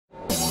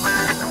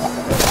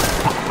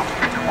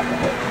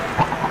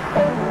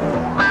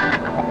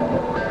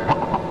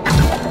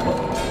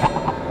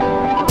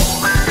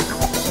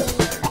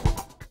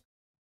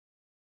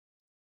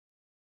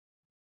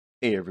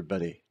Hey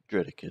everybody,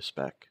 Dreadicus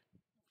back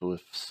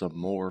with some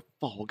more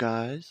Fall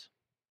Guys.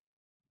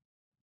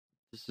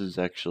 This is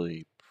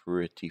actually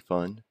pretty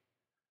fun.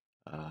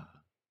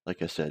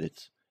 Like I said,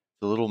 it's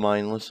a little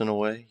mindless in a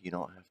way. You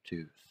don't have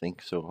to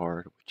think so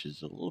hard, which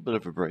is a little bit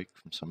of a break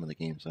from some of the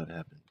games that I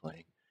have been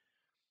playing.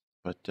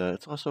 But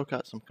it's also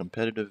got some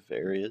competitive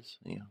areas.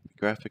 You know, the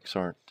graphics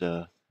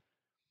aren't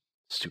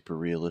super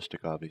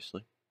realistic,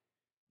 obviously.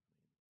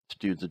 This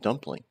dude's a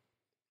dumpling.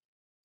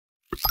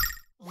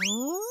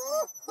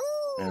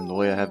 And the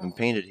way I have him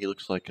painted, he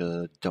looks like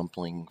a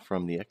dumpling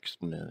from the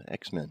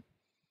X-Men.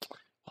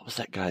 What was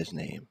that guy's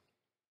name?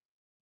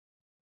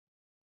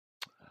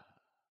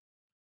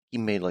 He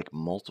made like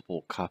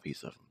multiple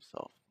copies of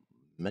himself.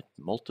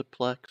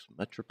 Metroplex?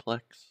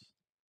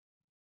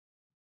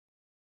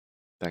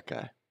 That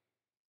guy.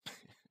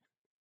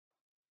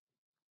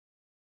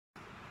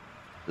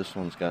 This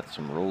one's got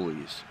some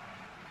rollies.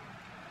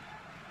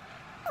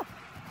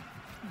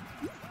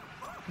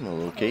 A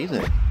little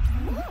casing.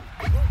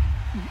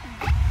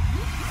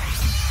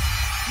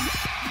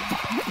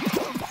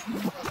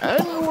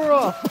 And we're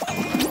off!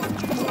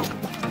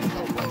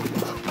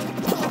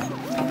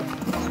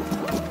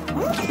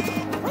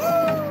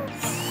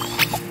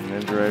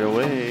 And right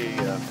away,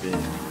 I've been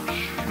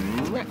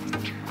schmacked.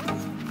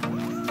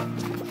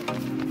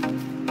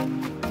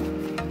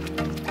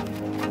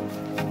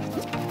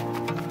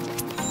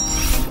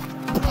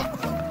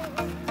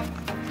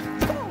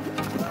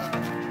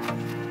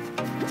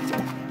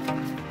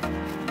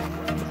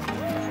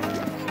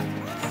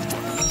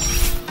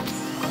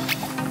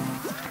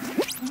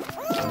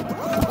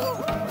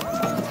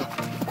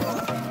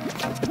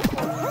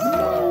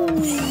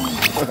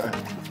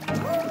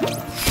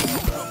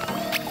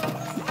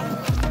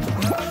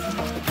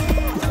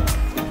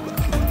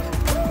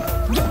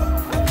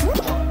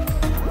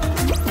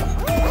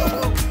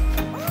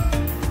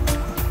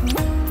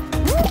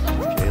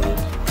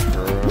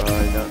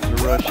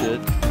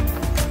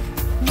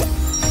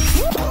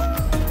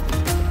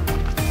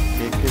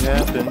 It could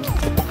happen.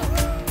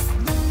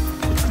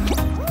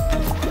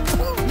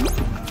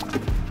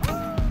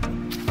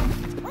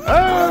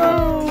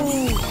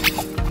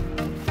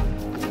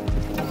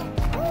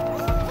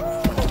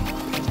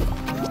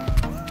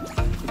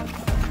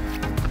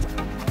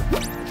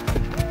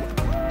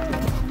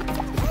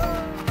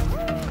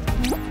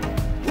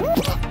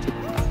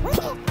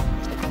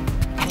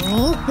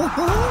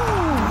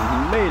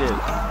 Made it.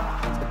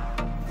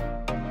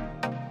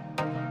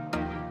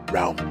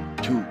 Round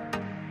 2.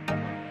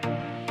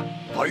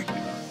 Fight.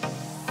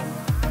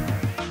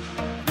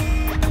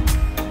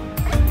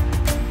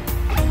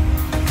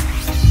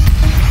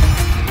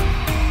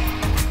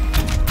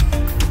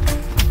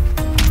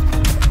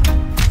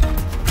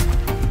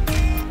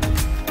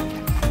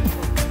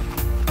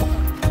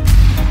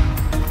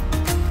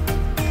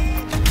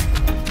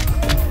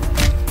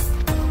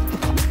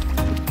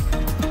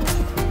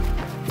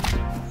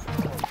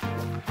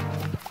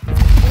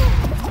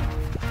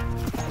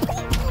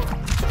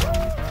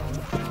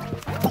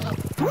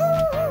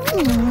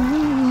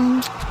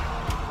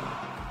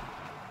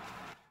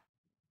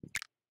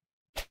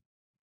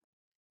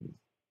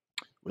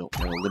 Well,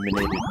 I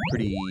eliminated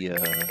pretty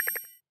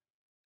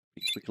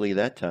quickly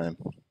that time.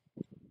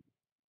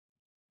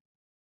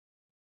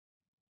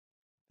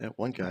 That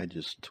one guy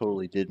just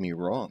totally did me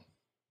wrong.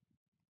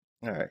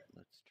 Alright,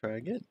 let's try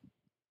again.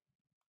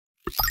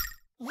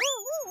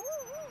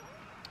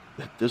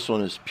 This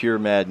one is pure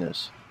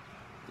madness.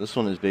 This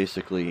one is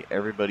basically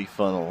everybody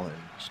funnel and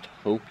just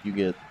hope you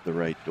get the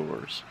right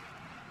doors.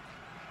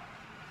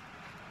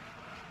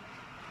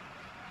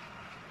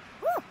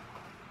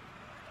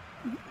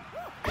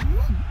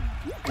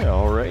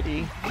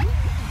 Alrighty.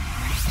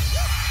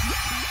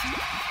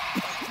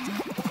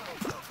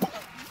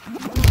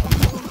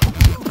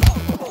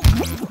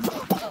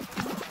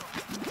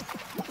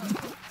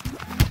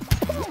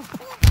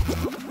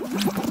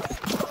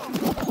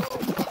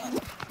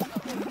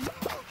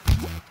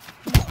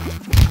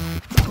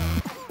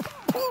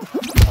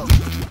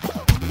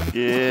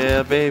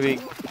 Yeah, baby.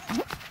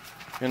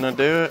 Can I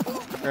do it?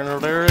 Can I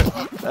do it?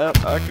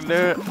 Yep, I can do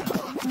it.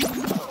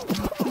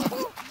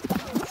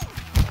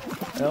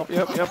 Yep.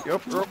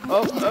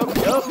 Up.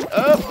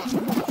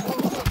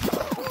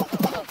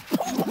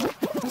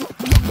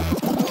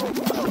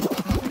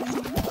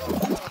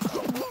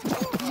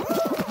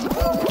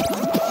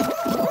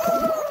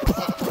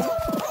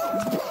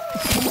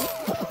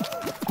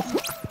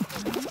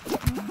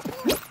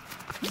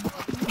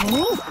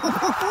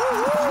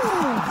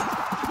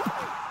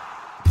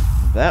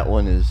 That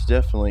one is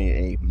definitely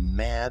a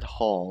mad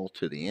haul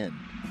to the end.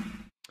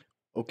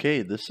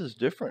 Okay, this is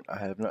different. I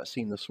have not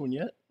seen this one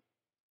yet.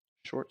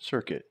 Short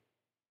circuit.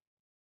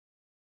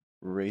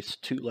 Race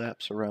 2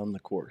 laps around the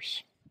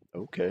course.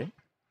 Okay.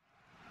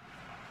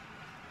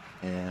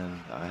 And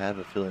I have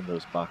a feeling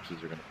those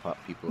boxes are going to pop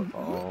people up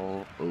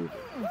all over.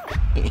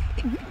 Here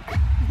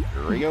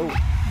we go.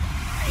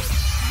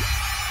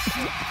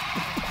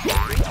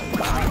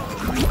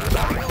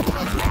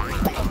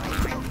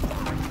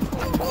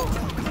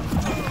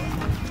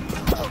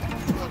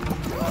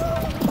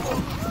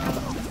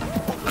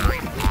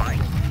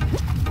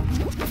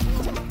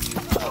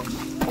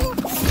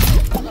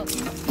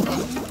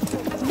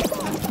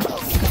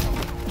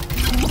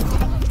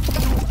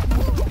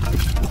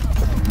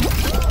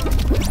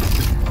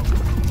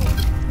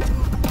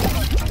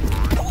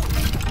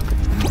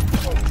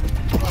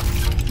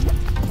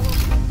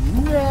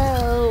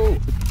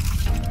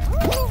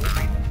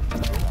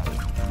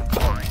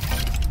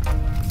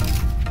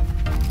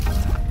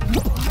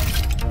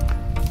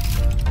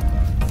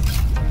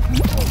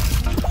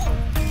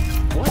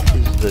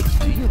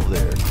 deal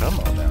there? Come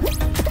on now.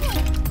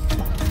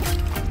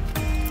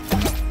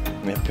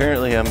 I mean,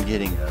 apparently I'm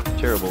getting a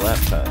terrible lap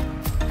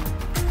time.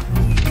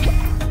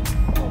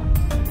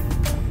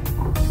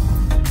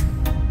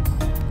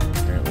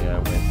 Apparently I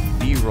went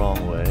the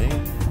wrong way.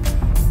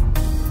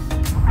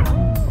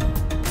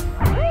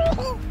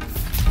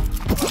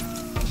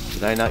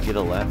 Did I not get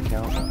a lap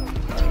count?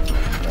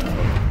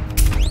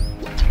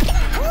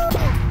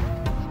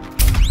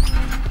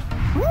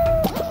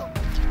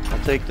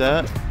 I'll take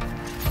that.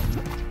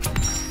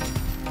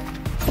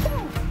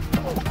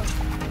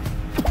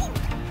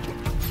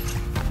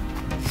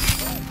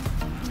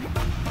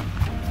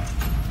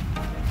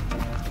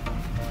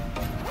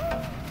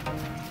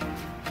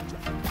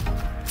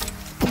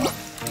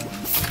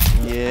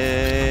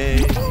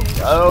 Yay!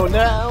 Oh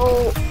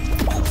no!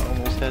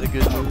 Almost had a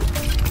good move.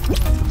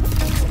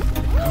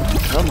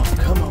 Come on,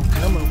 come on,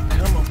 come on,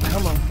 come on,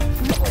 come on.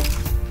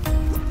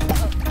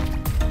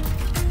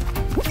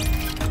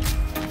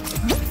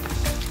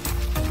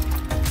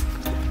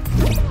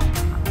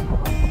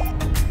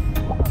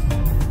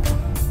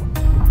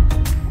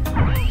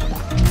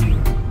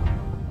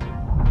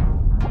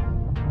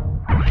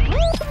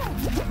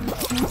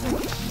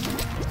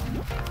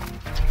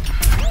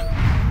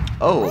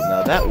 Oh,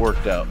 now that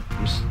worked out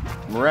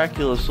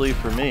miraculously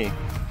for me.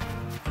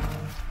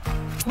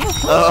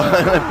 Oh,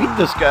 I beat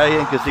this guy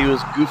in because he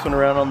was goofing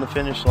around on the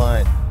finish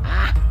line.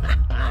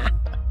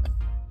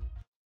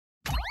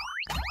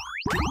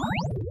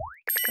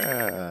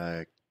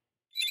 Got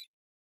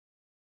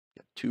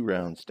 2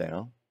 rounds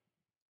down.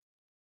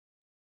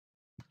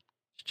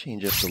 Let's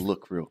change up the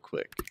look real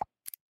quick.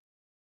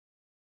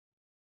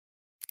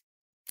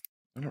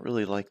 I don't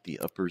really like the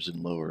uppers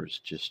and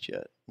lowers just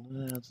yet.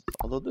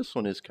 Although this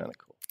one is kind of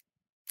cool.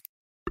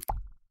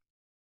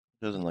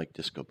 Doesn't like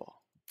disco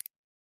ball.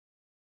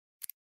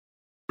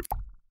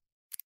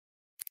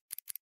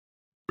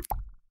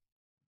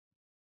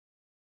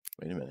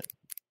 Wait a minute.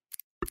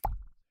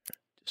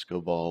 Disco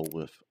ball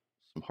with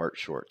some heart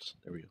shorts.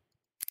 There we go.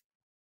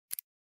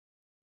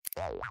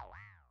 I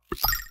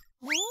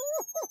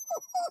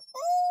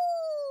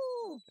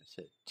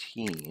said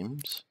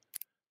teams.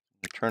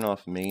 I'm gonna turn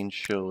off main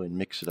show and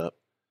mix it up.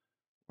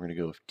 We're gonna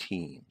go with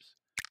teams.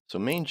 So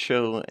main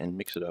show and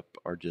mix it up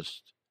are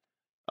just,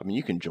 I mean,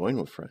 you can join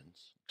with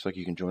friends. Looks like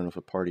you can join with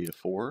a party of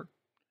 4,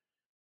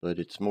 but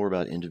it's more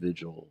about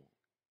individual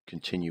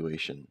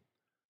continuation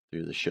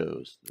through the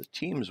shows. The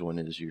teams one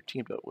is you're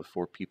teamed up with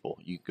 4 people.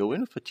 You go in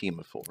with a team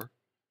of 4,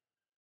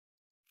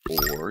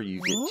 or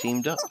you get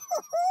teamed up.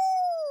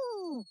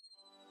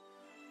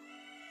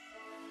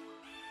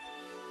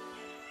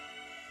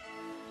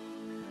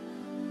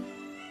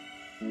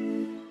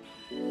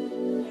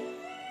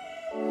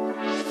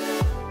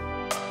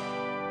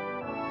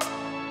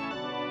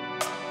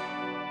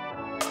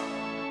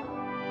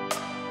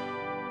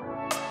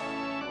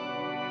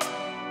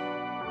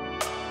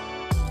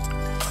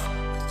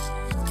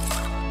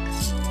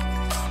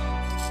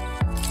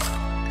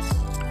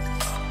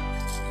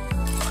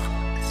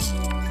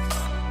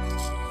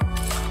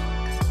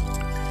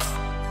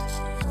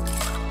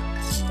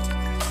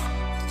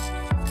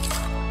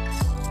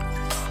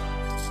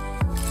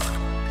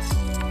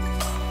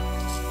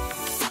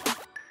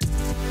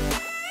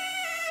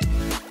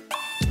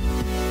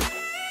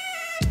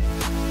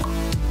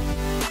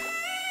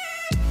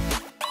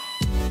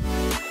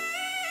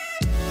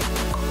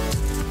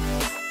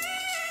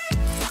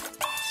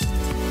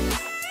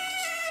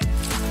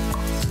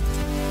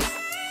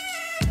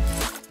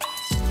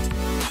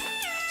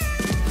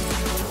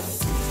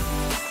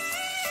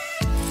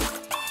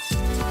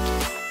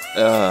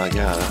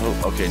 God, I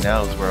hope. Okay,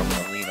 now is where I'm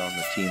going to lean on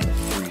the team of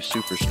 3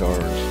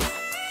 superstars,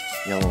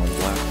 yellow and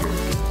black here.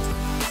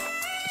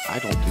 I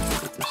don't do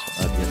good at this one.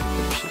 I've yet to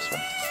finish this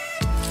one.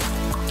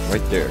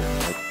 Right there.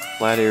 That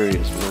flat area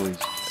is what always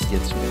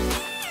gets me.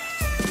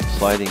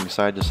 Sliding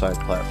side-to-side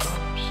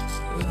platforms.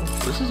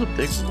 This is a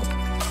big one.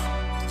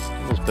 It's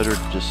almost better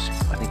to just,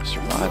 I think,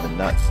 survive and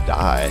not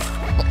die.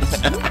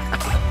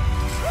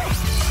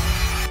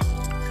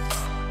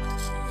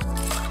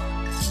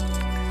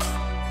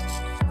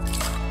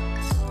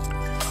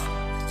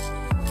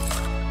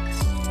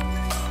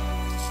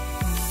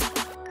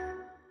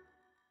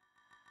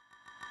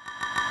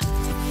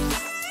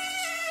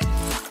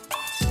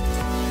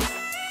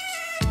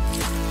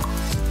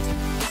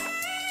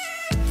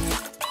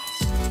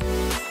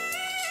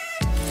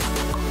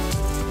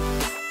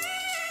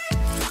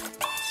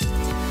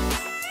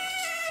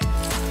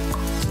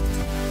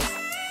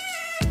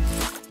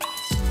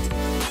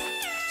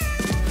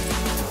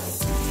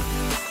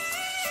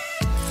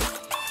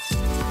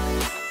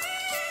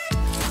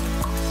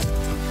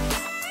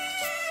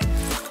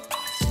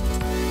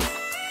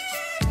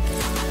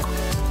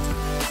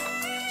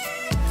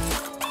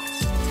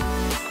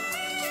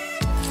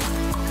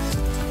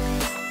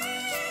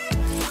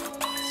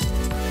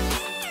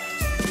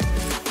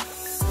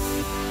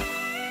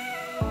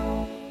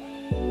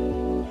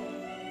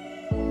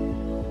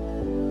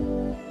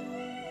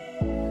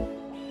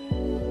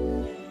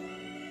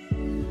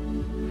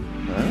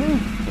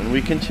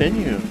 We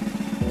continue.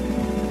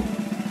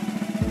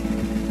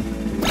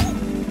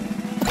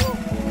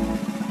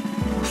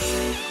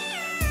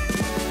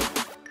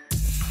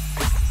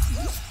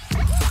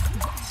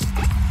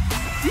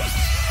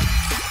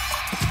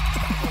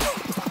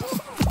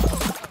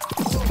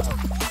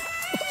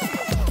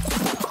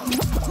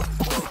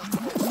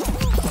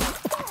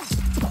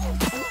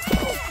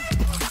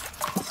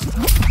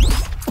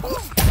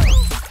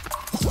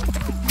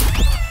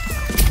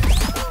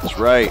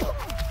 right.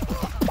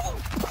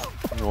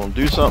 We're gonna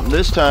do something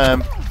this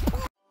time.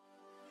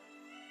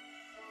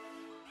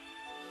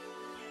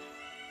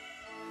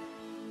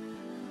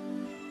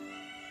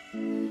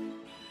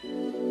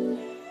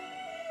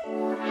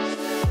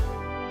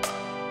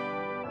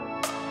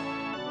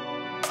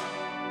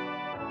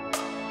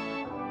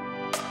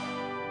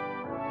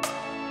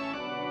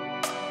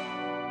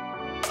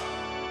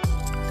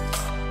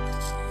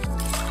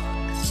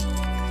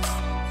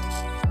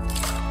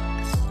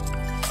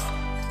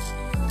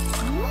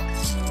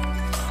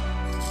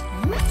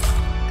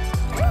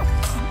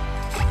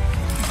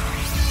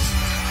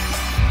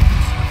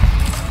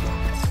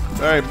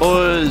 Alright,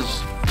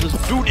 boys,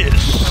 let's do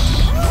this.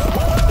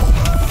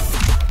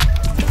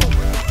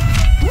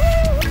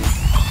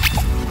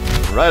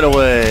 Right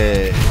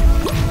away.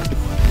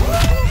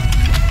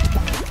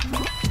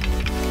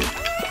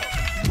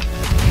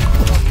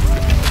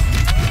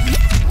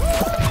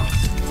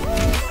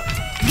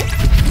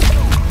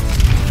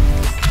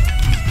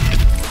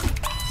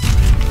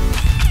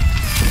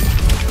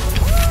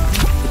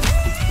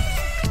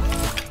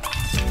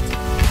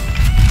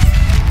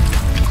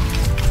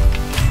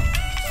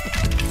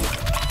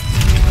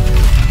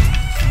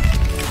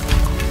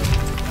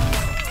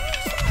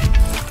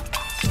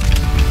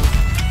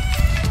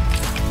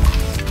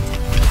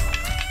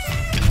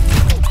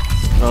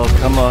 Oh,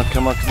 come on,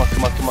 come on, come on,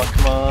 come on, come on,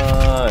 come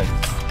on.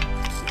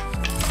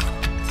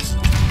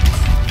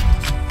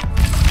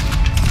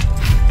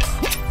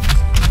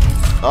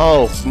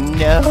 Oh,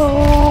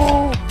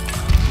 no.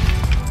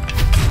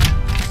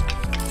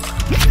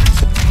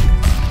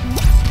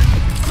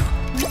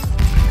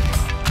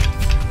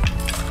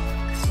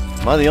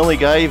 Am I the only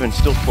guy even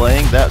still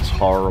playing? That's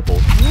horrible.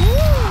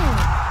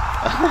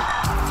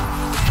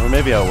 Or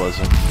maybe I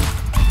wasn't.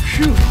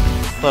 Phew.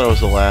 Thought I was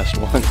the last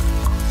one.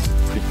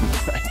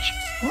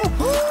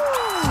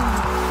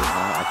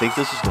 I think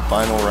this is the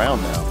final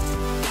round now.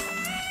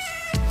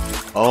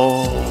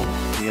 Oh,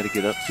 you gotta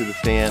get up to the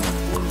fan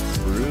and blow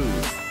through.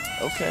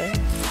 Okay.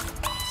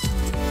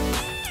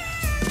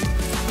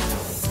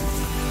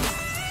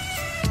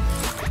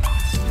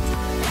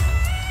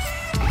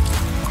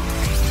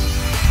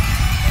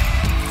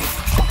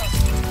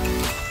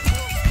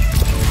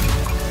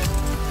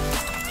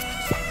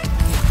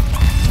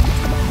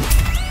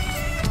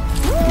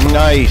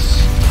 Nice.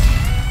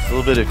 A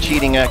little bit of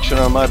cheating action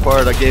on my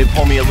part. I gave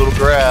homie a little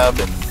grab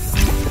and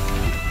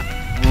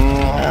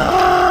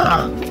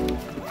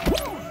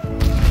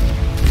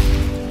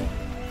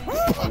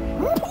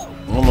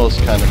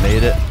almost kind of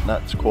made it.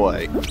 Not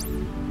quite.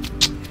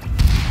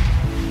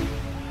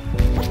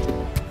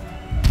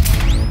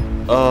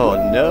 Oh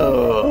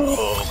no.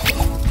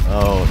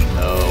 Oh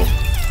no.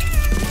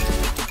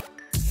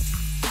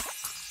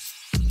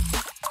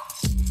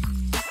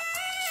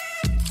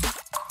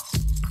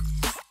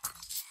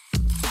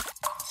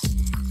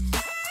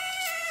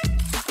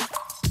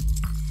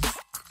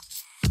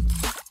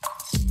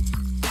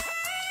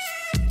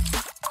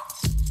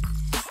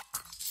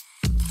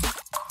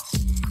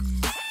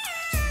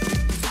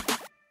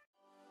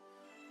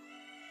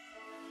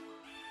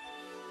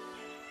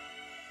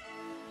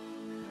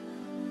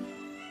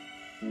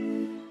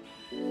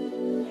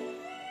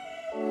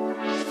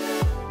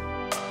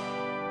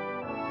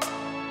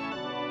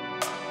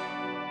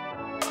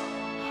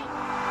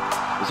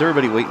 Is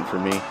everybody waiting for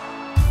me?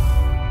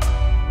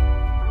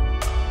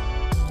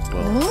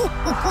 Well,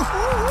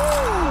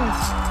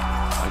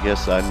 I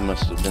guess I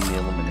must have been the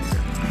eliminator.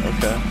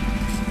 Okay.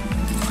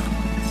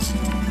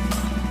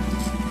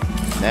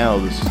 Now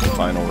this is the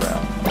final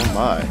round. Oh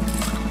my.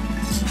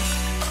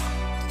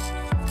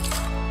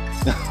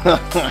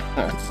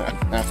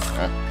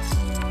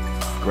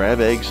 Grab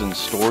eggs and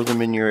store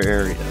them in your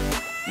area,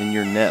 in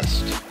your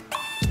nest.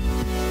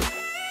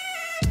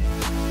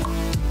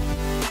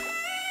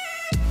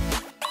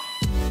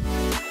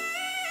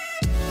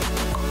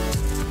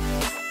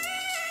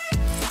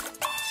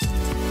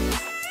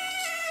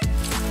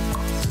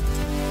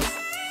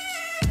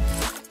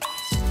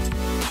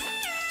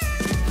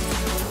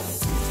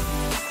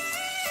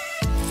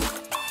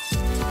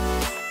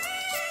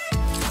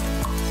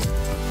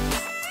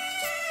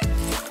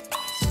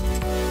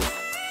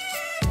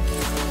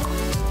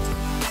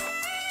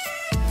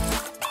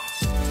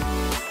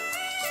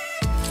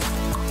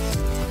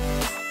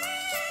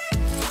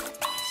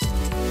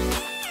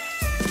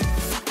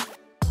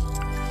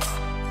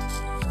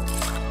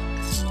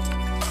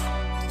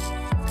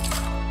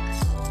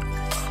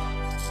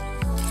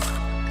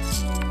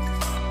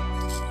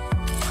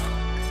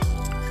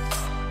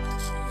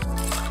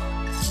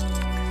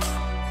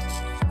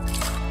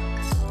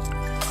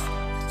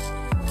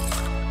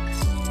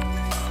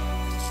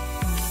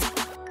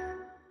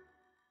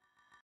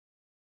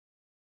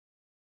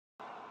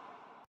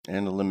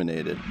 And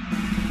eliminated.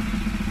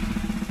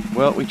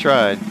 Well, we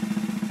tried.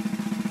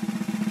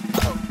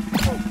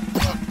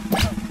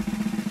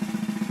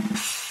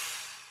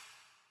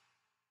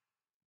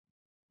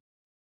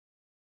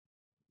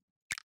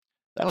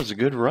 That was a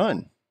good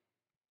run.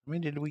 How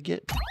many did we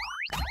get?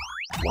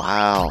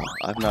 Wow,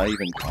 I've not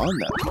even gone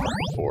that far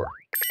before.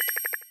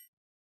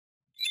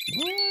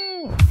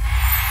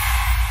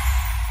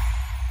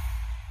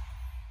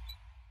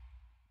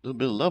 little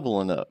bit of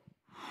leveling up.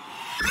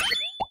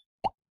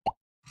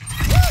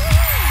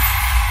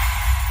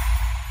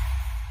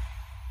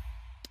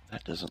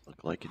 That doesn't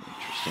look like an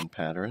interesting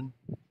pattern.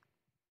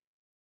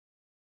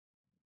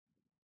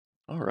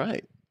 All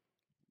right.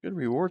 Good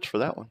rewards for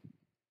that one.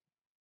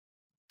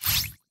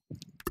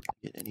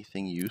 Get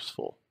anything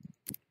useful?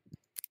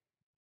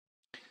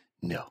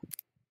 No.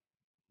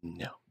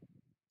 No.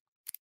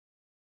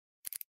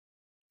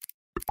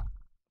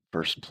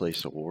 First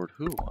place award.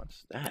 Who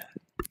wants that?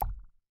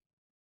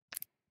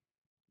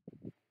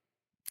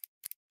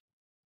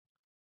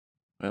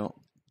 Well,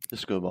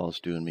 Disco Ball is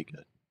doing me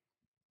good.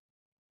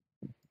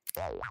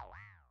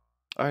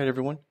 All right,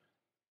 everyone.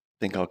 I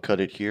think I'll cut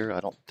it here. I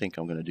don't think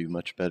I'm going to do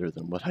much better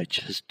than what I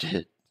just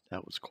did.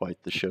 That was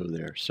quite the show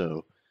there.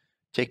 So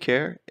take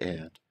care,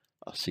 and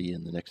I'll see you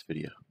in the next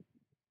video.